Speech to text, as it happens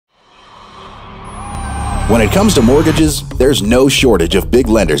When it comes to mortgages, there's no shortage of big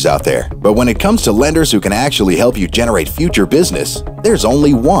lenders out there. But when it comes to lenders who can actually help you generate future business, there's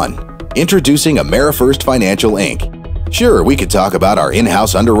only one. Introducing AmeriFirst Financial Inc. Sure, we could talk about our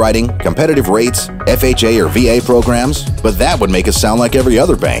in-house underwriting, competitive rates, FHA or VA programs, but that would make us sound like every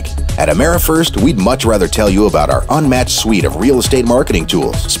other bank. At AmeriFirst, we'd much rather tell you about our unmatched suite of real estate marketing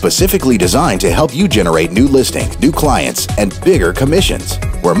tools, specifically designed to help you generate new listings, new clients, and bigger commissions.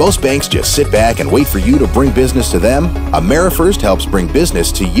 Where most banks just sit back and wait for you to bring business to them, AmeriFirst helps bring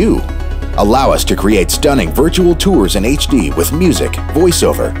business to you. Allow us to create stunning virtual tours in HD with music,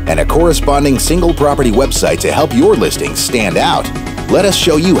 voiceover, and a corresponding single property website to help your listings stand out. Let us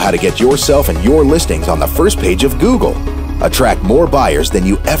show you how to get yourself and your listings on the first page of Google. Attract more buyers than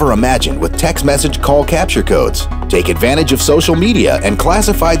you ever imagined with text message call capture codes. Take advantage of social media and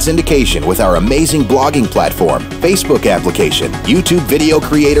classified syndication with our amazing blogging platform, Facebook application, YouTube video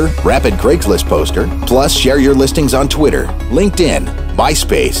creator, rapid Craigslist poster, plus share your listings on Twitter, LinkedIn,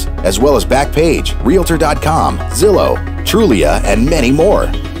 MySpace, as well as Backpage, Realtor.com, Zillow, Trulia, and many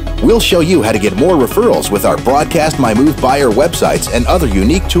more. We'll show you how to get more referrals with our Broadcast My Move buyer websites and other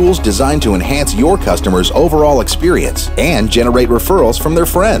unique tools designed to enhance your customers' overall experience and generate referrals from their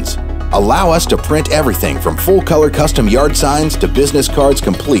friends. Allow us to print everything from full-color custom yard signs to business cards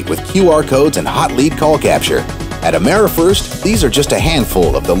complete with QR codes and hot lead call capture. At AmeriFirst, these are just a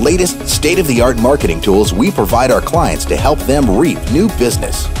handful of the latest state-of-the-art marketing tools we provide our clients to help them reap new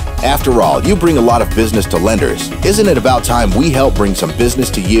business. After all, you bring a lot of business to lenders. Isn't it about time we help bring some business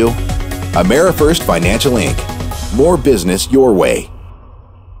to you? AmeriFirst Financial Inc. More business your way.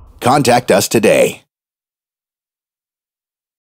 Contact us today.